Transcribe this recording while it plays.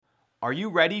Are you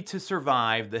ready to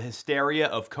survive the hysteria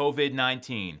of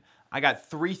COVID-19? I got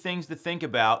 3 things to think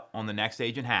about on the next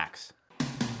Agent Hacks.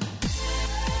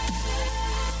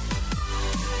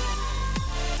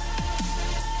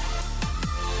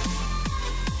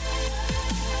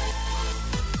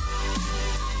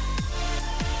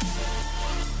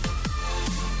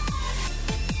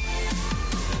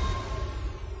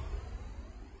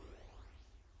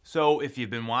 So if you've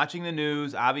been watching the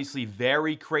news, obviously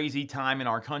very crazy time in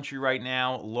our country right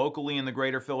now, locally in the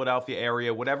greater Philadelphia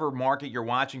area, whatever market you're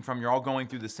watching from, you're all going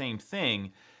through the same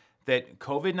thing, that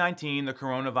COVID-19, the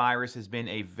coronavirus, has been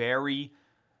a very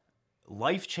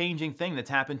life-changing thing that's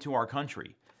happened to our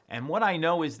country. And what I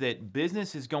know is that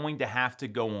business is going to have to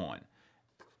go on.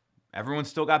 Everyone's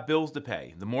still got bills to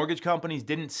pay. The mortgage companies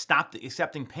didn't stop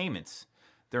accepting payments.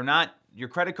 Your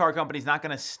credit card company's not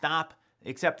going to stop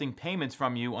accepting payments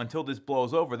from you until this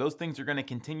blows over. Those things are going to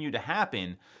continue to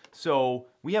happen. So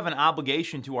we have an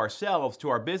obligation to ourselves, to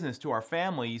our business, to our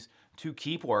families to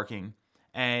keep working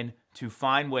and to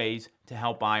find ways to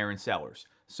help buyers and sellers.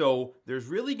 So there's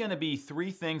really going to be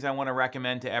 3 things I want to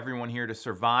recommend to everyone here to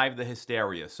survive the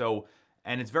hysteria.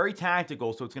 And it's very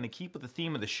tactical, so it's going to keep with the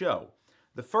theme of the show.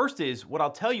 The first is, what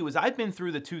I'll tell you is I've been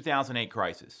through the 2008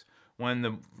 crisis when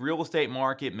the real estate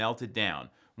market melted down.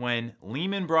 When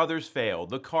Lehman Brothers failed,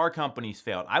 the car companies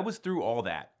failed. I was through all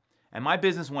that, and my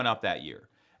business went up that year.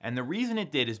 And the reason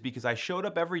it did is because I showed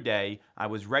up every day, I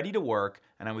was ready to work,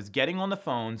 and I was getting on the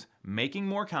phones, making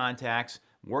more contacts,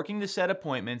 working to set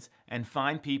appointments, and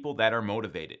find people that are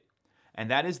motivated.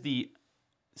 And that is the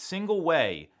single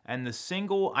way and the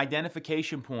single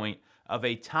identification point of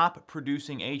a top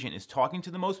producing agent is talking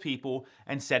to the most people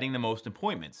and setting the most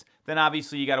appointments. Then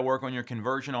obviously you got to work on your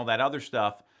conversion, all that other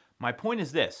stuff. My point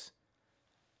is this: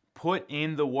 put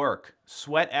in the work.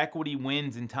 Sweat equity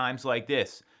wins in times like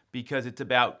this because it's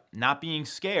about not being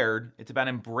scared. It's about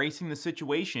embracing the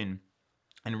situation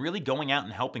and really going out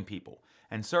and helping people.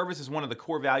 And service is one of the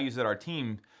core values that our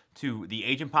team to the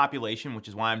agent population, which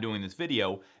is why I'm doing this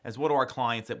video, as well to our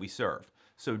clients that we serve.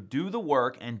 So do the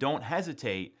work and don't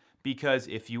hesitate, because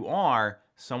if you are,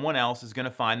 someone else is going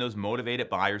to find those motivated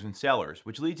buyers and sellers,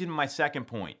 which leads into my second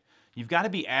point. You've got to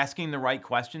be asking the right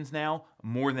questions now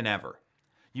more than ever.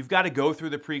 You've got to go through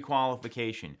the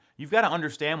pre-qualification. You've got to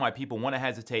understand why people want to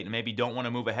hesitate and maybe don't want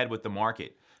to move ahead with the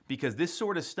market. Because this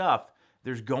sort of stuff,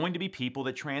 there's going to be people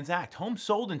that transact. Homes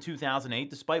sold in 2008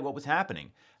 despite what was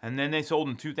happening. And then they sold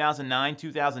in 2009,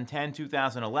 2010,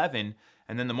 2011,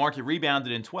 and then the market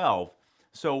rebounded in 12.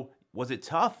 So was it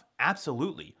tough?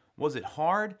 Absolutely. Was it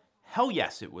hard? Hell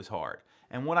yes, it was hard.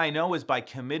 And what I know is by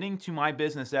committing to my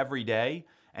business every day,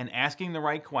 and asking the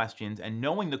right questions and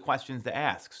knowing the questions to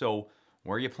ask. So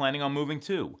where are you planning on moving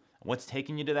to? What's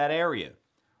taking you to that area?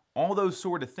 All those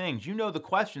sort of things. You know the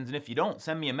questions, and if you don't,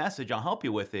 send me a message. I'll help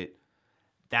you with it.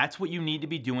 That's what you need to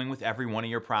be doing with every one of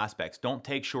your prospects. Don't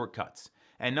take shortcuts.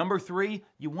 And number 3,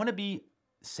 you want to be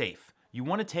safe. You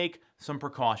want to take some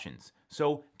precautions.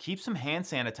 So keep some hand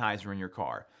sanitizer in your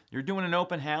car. You're doing an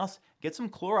open house, get some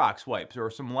Clorox wipes or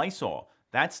some Lysol.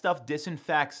 That stuff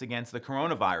disinfects against the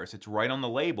coronavirus. It's right on the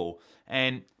label.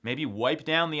 And maybe wipe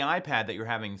down the iPad that you're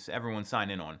having everyone sign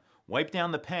in on. Wipe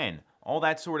down the pen. All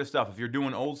that sort of stuff if you're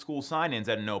doing old school sign-ins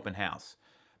at an open house.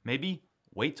 Maybe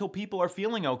wait till people are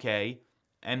feeling okay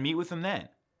and meet with them then.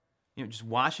 Just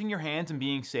washing your hands and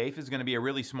being safe is going to be a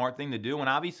really smart thing to do. And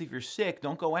obviously if you're sick,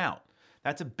 don't go out.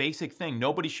 That's a basic thing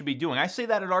nobody should be doing. I say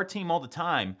that at our team all the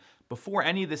time before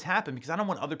any of this happened because I don't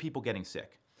want other people getting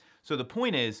sick. So the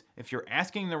point is, if you're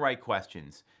asking the right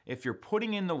questions, if you're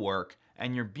putting in the work,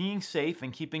 and you're being safe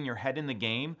and keeping your head in the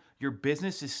game, your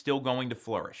business is still going to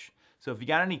flourish. So if you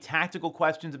got any tactical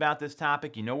questions about this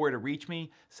topic, you know where to reach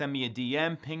me. Send me a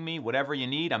DM, ping me, whatever you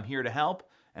need. I'm here to help,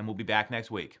 and we'll be back next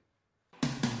week.